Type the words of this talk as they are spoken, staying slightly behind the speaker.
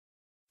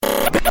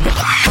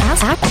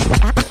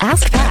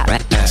Ask Pat.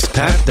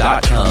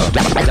 AskPat.com.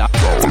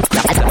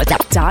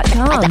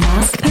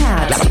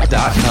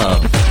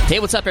 AskPat.com.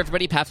 Hey, what's up,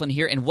 everybody? Pat Flynn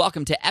here, and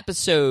welcome to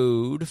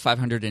episode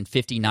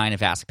 559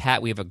 of Ask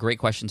Pat. We have a great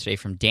question today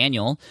from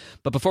Daniel.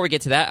 But before we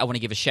get to that, I want to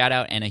give a shout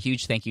out and a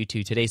huge thank you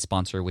to today's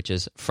sponsor, which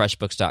is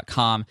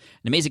FreshBooks.com, an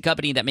amazing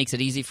company that makes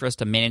it easy for us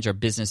to manage our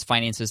business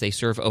finances. They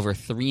serve over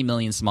 3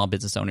 million small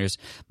business owners,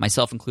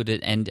 myself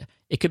included, and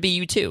it could be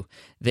you too.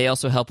 They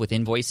also help with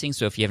invoicing.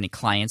 So if you have any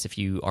clients, if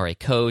you are a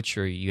coach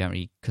or you have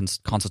any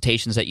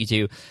consultations that you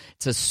do,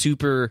 it's a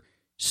super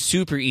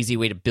easy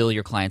way to bill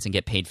your clients and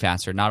get paid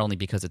faster, not only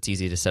because it's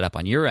easy to set up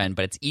on your end,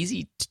 but it's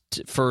easy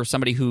for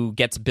somebody who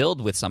gets billed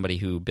with somebody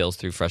who bills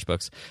through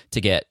FreshBooks to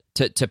get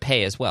to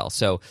pay as well.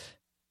 So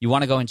you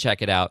want to go and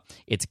check it out.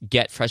 It's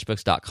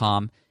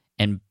getfreshbooks.com,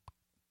 and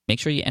make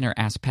sure you enter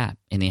Ask Pat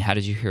in the How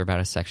Did You Hear About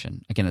Us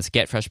section. Again, that's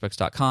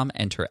getfreshbooks.com,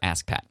 enter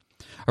Ask Pat.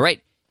 All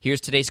right,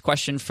 here's today's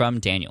question from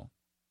Daniel.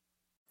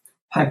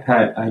 Hi,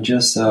 Pat. I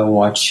just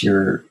watched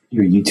your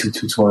YouTube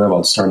tutorial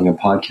about starting a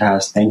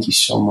podcast. Thank you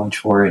so much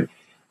for it.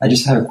 I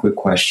just had a quick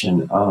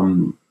question.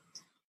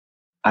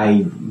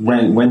 I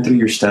went through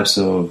your steps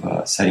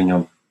of setting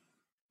up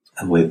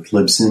with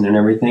Libsyn and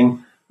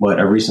everything, but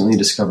I recently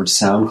discovered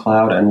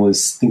SoundCloud and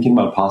was thinking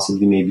about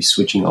possibly maybe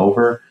switching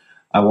over.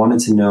 I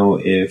wanted to know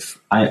if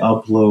I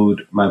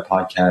upload my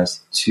podcast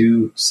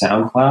to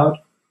SoundCloud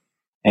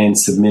and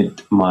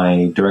submit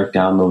my direct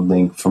download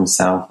link from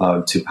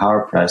SoundCloud to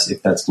PowerPress,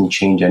 if that's going to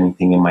change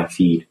anything in my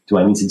feed. Do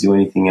I need to do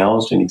anything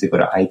else? Do I need to go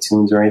to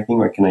iTunes or anything?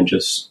 Or can I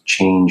just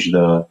change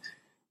the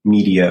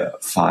media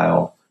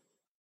file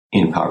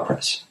in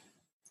PowerPress?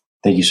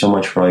 Thank you so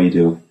much for all you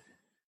do.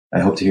 I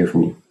hope to hear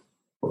from you.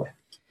 Bye.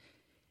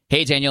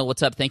 Hey, Daniel,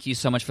 what's up? Thank you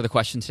so much for the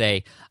question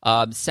today.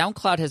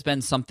 SoundCloud has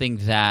been something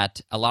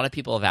that a lot of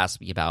people have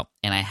asked me about,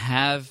 and I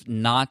have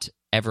not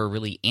ever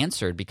really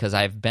answered because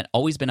I've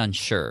always been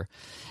unsure.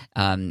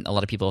 A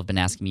lot of people have been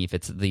asking me if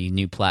it's the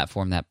new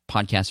platform that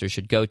podcasters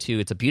should go to.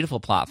 It's a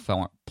beautiful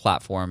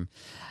platform.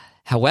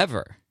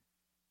 However,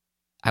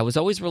 I was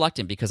always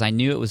reluctant because I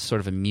knew it was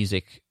sort of a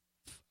music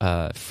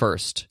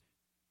first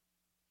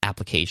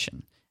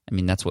application. I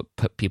mean, that's what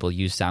people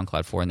use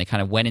SoundCloud for, and they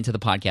kind of went into the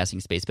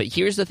podcasting space. But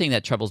here's the thing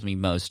that troubles me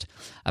most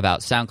about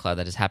SoundCloud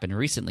that has happened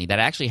recently that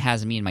actually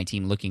has me and my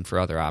team looking for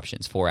other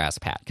options for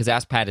Ask Pat, because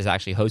Ask Pat is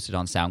actually hosted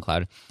on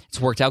SoundCloud. It's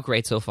worked out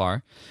great so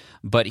far,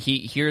 but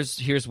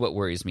here's what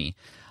worries me.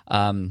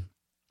 I'm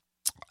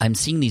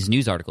seeing these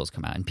news articles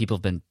come out, and people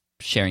have been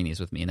sharing these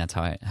with me, and that's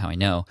how I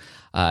know.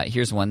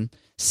 Here's one.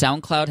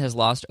 SoundCloud has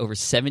lost over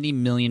 $70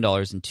 million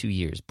in 2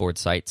 years. Board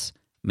sites,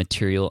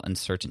 material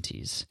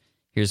uncertainties.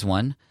 Here's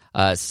one.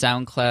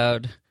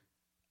 SoundCloud,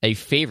 a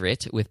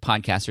favorite with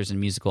podcasters and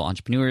musical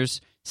entrepreneurs,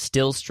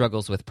 still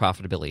struggles with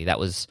profitability. That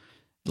was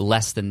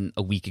less than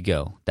a week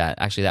ago.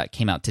 That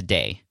came out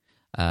today,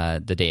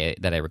 the day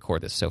that I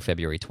record this, so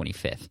February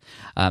 25th.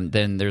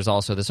 Then there's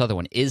also this other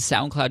one. Is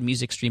SoundCloud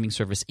music streaming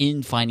service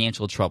in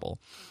financial trouble?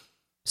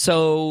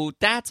 So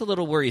that's a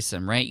little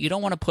worrisome, right? You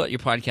don't want to put your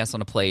podcast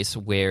on a place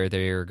where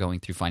they're going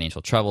through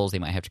financial troubles. They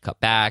might have to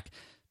cut back.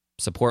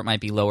 Support might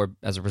be lower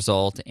as a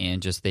result,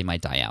 and just they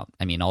might die out.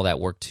 I mean, all that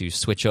work to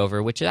switch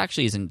over, which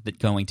actually isn't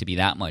going to be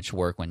that much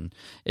work when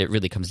it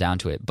really comes down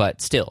to it.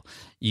 But still,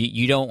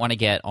 you don't want to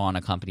get on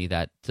a company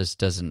that just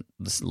doesn't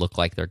look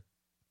like they're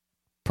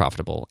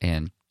profitable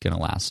and going to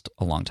last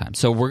a long time.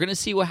 So we're going to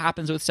see what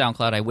happens with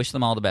SoundCloud. I wish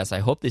them all the best. I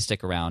hope they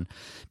stick around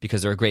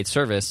because they're a great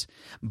service.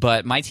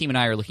 But my team and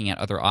I are looking at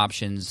other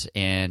options,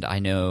 and I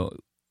know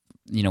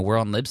we're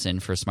on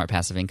Libsyn for Smart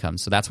Passive Income.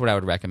 So that's what I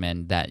would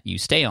recommend that you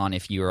stay on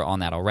if you are on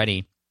that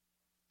already.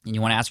 And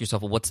you want to ask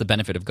yourself, well, what's the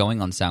benefit of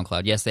going on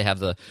SoundCloud? Yes, they have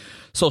the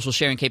social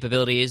sharing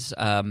capabilities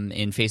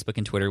in Facebook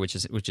and Twitter, which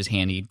is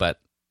handy, but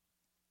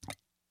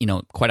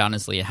quite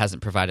honestly, it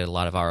hasn't provided a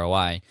lot of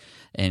ROI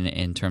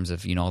in terms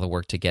of all the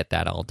work to get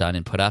that all done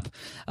and put up.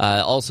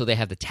 Also, they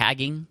have the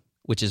tagging,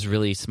 which is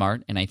really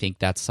smart, and I think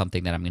that's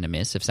something that I'm going to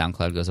miss if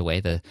SoundCloud goes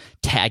away, the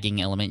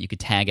tagging element. You could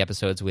tag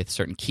episodes with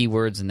certain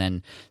keywords, and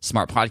then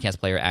Smart Podcast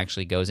Player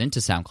actually goes into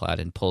SoundCloud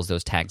and pulls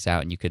those tags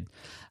out, and you could,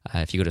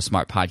 if you go to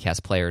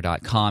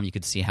smartpodcastplayer.com, you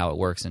could see how it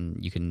works,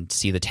 and you can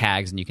see the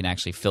tags, and you can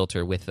actually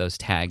filter with those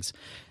tags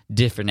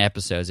different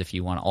episodes. If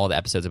you want all the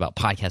episodes about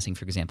podcasting,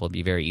 for example, it'd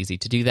be very easy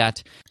to do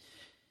that.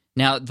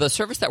 Now, the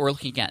service that we're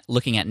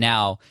looking at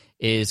now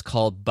is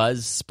called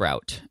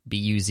Buzzsprout,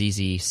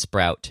 Buzzz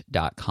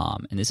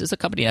Sprout.com. And this is a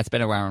company that's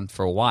been around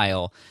for a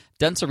while.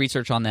 Done some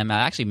research on them. I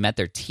actually met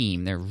their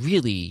team. They're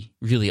really,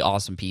 really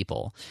awesome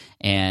people.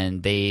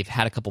 And they've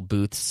had a couple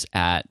booths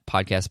at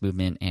Podcast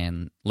Movement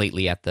and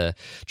lately at the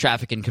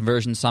Traffic and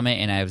Conversion Summit.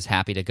 And I was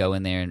happy to go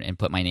in there and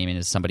put my name in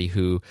as somebody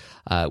who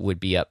would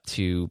be up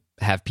to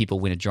have people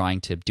win a drawing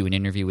to do an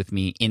interview with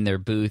me in their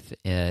booth.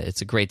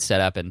 It's a great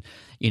setup. And,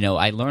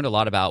 I learned a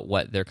lot about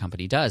what their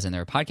company does, and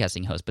they're a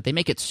podcasting host, but they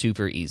make it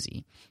super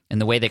easy. And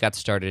the way they got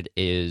started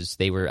is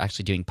they were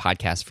actually doing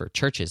podcasts for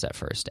churches at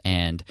first.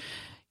 And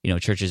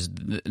churches,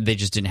 they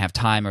just didn't have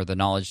time or the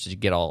knowledge to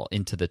get all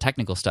into the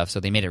technical stuff, so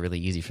they made it really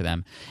easy for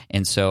them.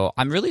 And so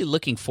I'm really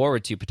looking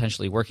forward to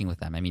potentially working with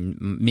them. I mean,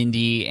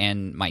 Mindy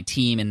and my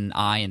team and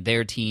I and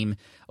their team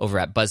over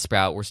at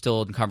Buzzsprout, we're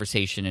still in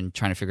conversation and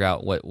trying to figure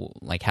out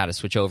how to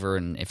switch over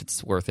and if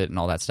it's worth it and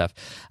all that stuff.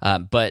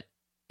 But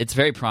it's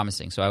very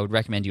promising, so I would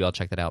recommend you all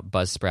check that out,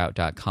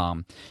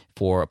 buzzsprout.com,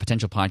 for a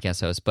potential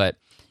podcast host. But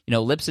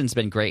Libsyn's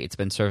been great. It's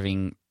been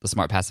serving the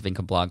Smart Passive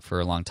Income blog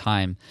for a long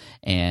time,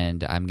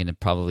 and I'm going to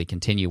probably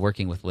continue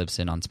working with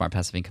Libsyn on Smart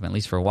Passive Income at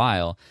least for a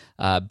while.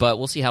 But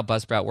we'll see how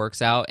Buzzsprout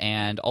works out.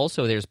 And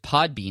also there's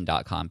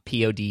podbean.com,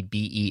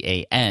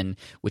 Podbean,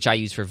 which I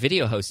use for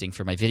video hosting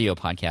for my video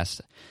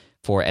podcast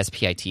for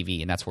SPI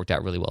TV, and that's worked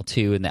out really well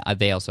too. And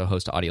they also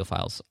host audio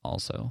files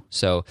also.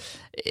 So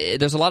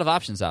there's a lot of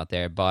options out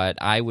there, but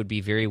I would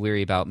be very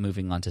weary about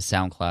moving on to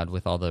SoundCloud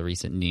with all the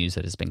recent news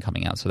that has been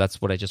coming out. So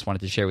that's what I just wanted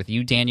to share with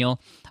you, Daniel.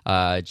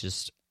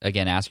 Just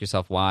again, ask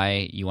yourself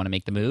why you want to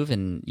make the move,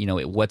 and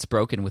what's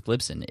broken with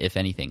Libsyn, if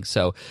anything.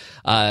 So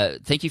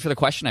thank you for the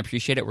question. I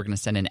appreciate it. We're going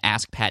to send an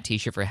Ask Pat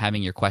t-shirt for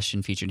having your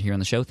question featured here on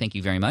the show. Thank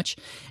you very much.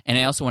 And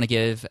I also want to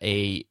give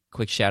a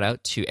quick shout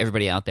out to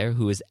everybody out there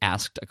who has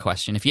asked a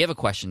question. If you have a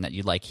question that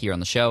you'd like here on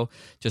the show,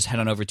 just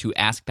head on over to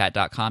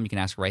askpat.com. You can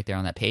ask right there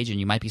on that page, and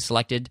you might be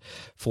selected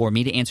for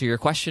me to answer your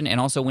question and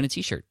also win a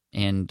t-shirt,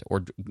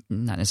 or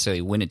not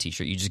necessarily win a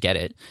t-shirt. You just get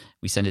it.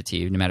 We send it to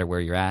you no matter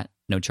where you're at.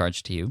 No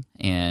charge to you,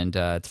 and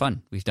it's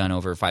fun. We've done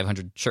over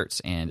 500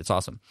 shirts, and it's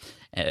awesome.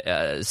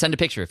 Send a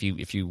picture if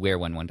you wear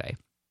one day.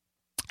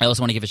 I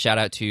also want to give a shout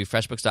out to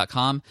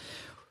FreshBooks.com,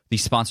 the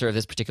sponsor of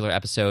this particular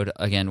episode.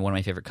 Again, one of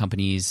my favorite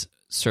companies,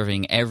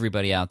 serving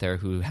everybody out there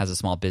who has a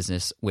small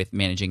business with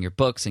managing your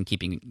books and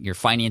keeping your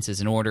finances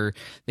in order.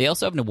 They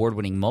also have an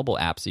award-winning mobile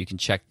app, so you can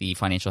check the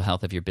financial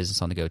health of your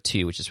business on the go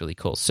too, which is really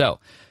cool. So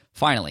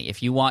finally,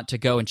 if you want to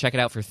go and check it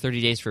out for 30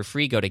 days for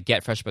free, go to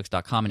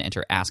getfreshbooks.com and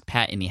enter Ask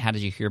Pat in the How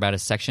Did You Hear About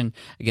Us section.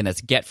 Again,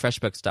 that's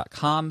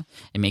getfreshbooks.com,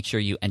 and make sure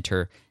you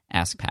enter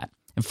Ask Pat.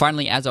 And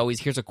finally, as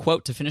always, here's a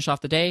quote to finish off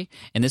the day,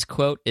 and this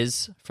quote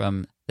is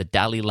from the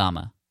Dalai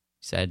Lama.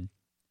 He said,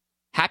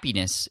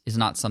 "Happiness is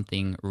not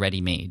something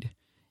ready-made.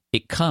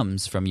 It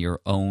comes from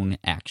your own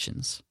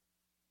actions."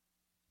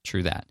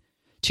 True that.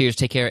 Cheers,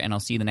 take care, and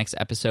I'll see you in the next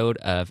episode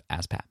of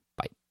Ask Pat.